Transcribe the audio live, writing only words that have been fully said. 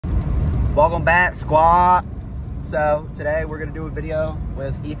Welcome back, squad. So today we're gonna do a video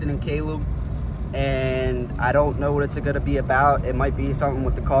with Ethan and Caleb, and I don't know what it's gonna be about. It might be something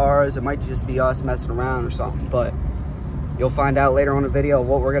with the cars, it might just be us messing around or something, but you'll find out later on the video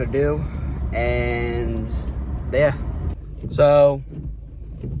what we're gonna do. And yeah, so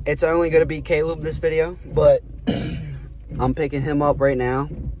it's only gonna be Caleb this video, but I'm picking him up right now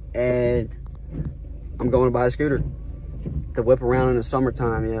and I'm going to buy a scooter to whip around in the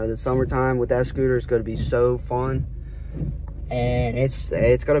summertime. You know, the summertime with that scooter is going to be so fun, and it's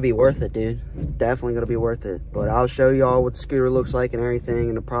going to be worth it, dude. It's definitely going to be worth it. But I'll show y'all what the scooter looks like and everything,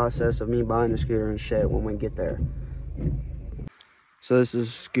 and the process of me buying the scooter and shit when we get there. So this is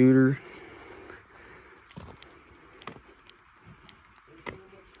a scooter.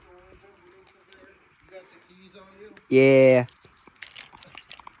 Yeah.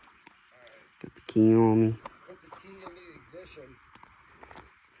 Got the key on me.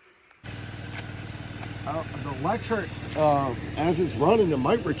 The electric, as it's running, it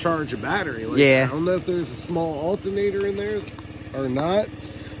might recharge a battery. Like, yeah. I don't know if there's a small alternator in there or not.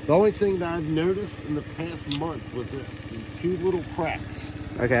 The only thing that I've noticed in the past month was these cute little cracks.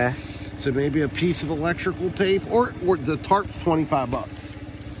 Okay. So maybe a piece of electrical tape, or the tarp's 25 bucks.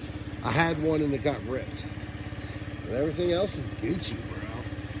 I had one and it got ripped. And everything else is Gucci, bro.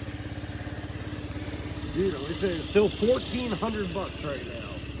 Dude, like I said, it's still 1,400 bucks right now.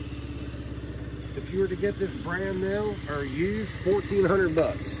 If you were to get this brand new or used, 1,400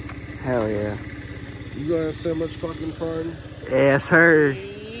 bucks. Hell yeah. You gonna have so much fucking fun. Yes, sir.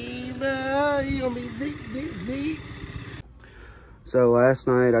 You gonna be deep. So last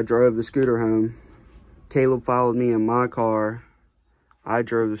night I drove the scooter home. Caleb followed me in my car. I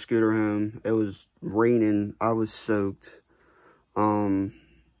drove the scooter home. It was raining. I was soaked.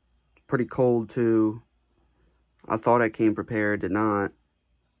 Pretty cold too. I thought I came prepared, did not.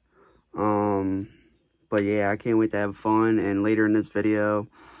 But yeah, I can't wait to have fun. And later in this video,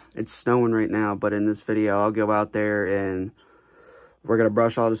 it's snowing right now, but in this video I'll go out there and we're gonna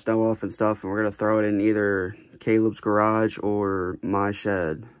brush all the snow off and stuff, and we're gonna throw it in either Caleb's garage or my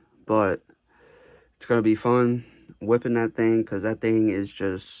shed. But it's gonna be fun whipping that thing, because that thing is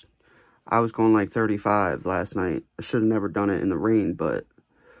just, I was going like 35 last night. I should have never done it in the rain, but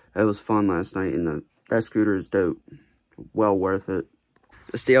it was fun last night, and that scooter is dope. Well worth it.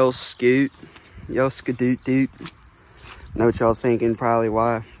 It's the old scoot. Yo, skadoot doot. Know what y'all thinking probably,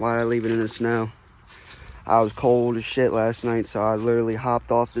 why I leave it in the snow? I was cold as shit last night, so I literally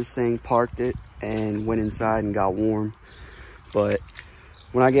hopped off this thing, parked it, and went inside and got warm. But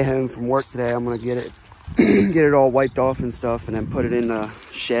when I get home from work today, I'm gonna get it get it all wiped off and stuff, and then put it in the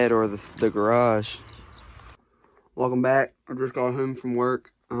shed or the garage. Welcome back. I just got home from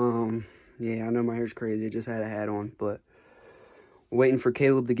work. Yeah, I know my hair's crazy. I just had a hat on, but waiting for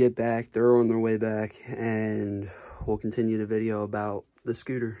Caleb to get back. They're on their way back, and we'll continue the video about the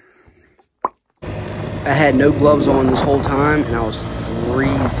scooter. I had no gloves on this whole time, and I was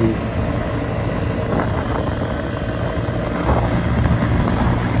freezing.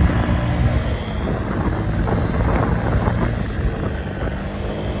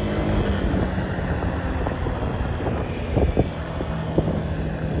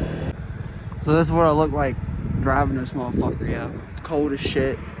 So this is what I look like driving this motherfucker, yeah. It's cold as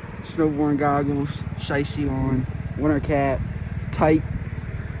shit. Snowboarding goggles, shicey on, winter cap, tight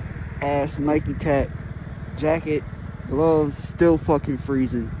ass Nike Tech jacket, gloves, still fucking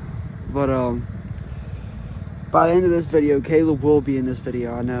freezing. But by the end of this video, Caleb will be in this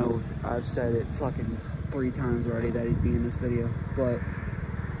video. I know I've said it fucking 3 times already that he'd be in this video, but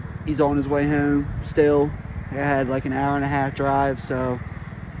he's on his way home still. I had like an hour and a half drive, so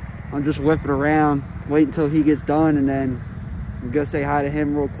I'm just whipping around, wait until he gets done, and then I'm gonna say hi to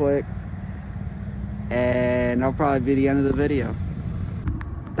him real quick, and that'll probably be the end of the video.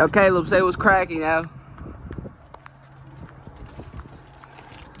 Now Caleb, say what's cracking now.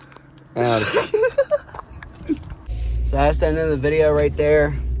 So that's the end of the video right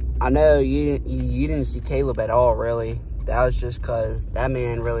there. I know you didn't see Caleb at all, really. That was just because that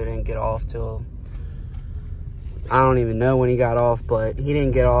man really didn't get off till, I don't even know when he got off, but he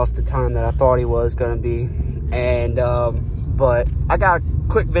didn't get off the time that I thought he was gonna be. And but I got a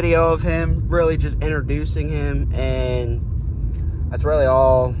quick video of him really just introducing him, and that's really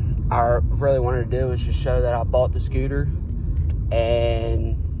all I really wanted to do, was just show that I bought the scooter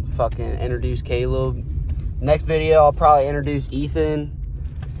and fucking introduce Caleb. Next video I'll probably introduce Ethan,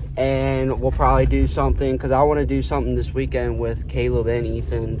 and we'll probably do something, because I want to do something this weekend with Caleb and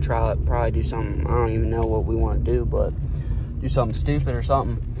Ethan. Probably do something, I don't even know what we want to do, but do something stupid or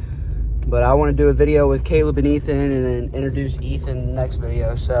something. But I want to do a video with Caleb and Ethan and then introduce Ethan in the next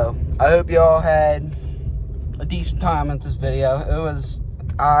video. So I hope y'all had a decent time with this video. It was,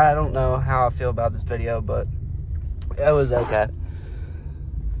 I don't know how I feel about this video, but it was okay.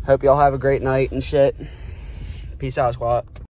 Hope y'all have a great night and shit. Peace out, squad.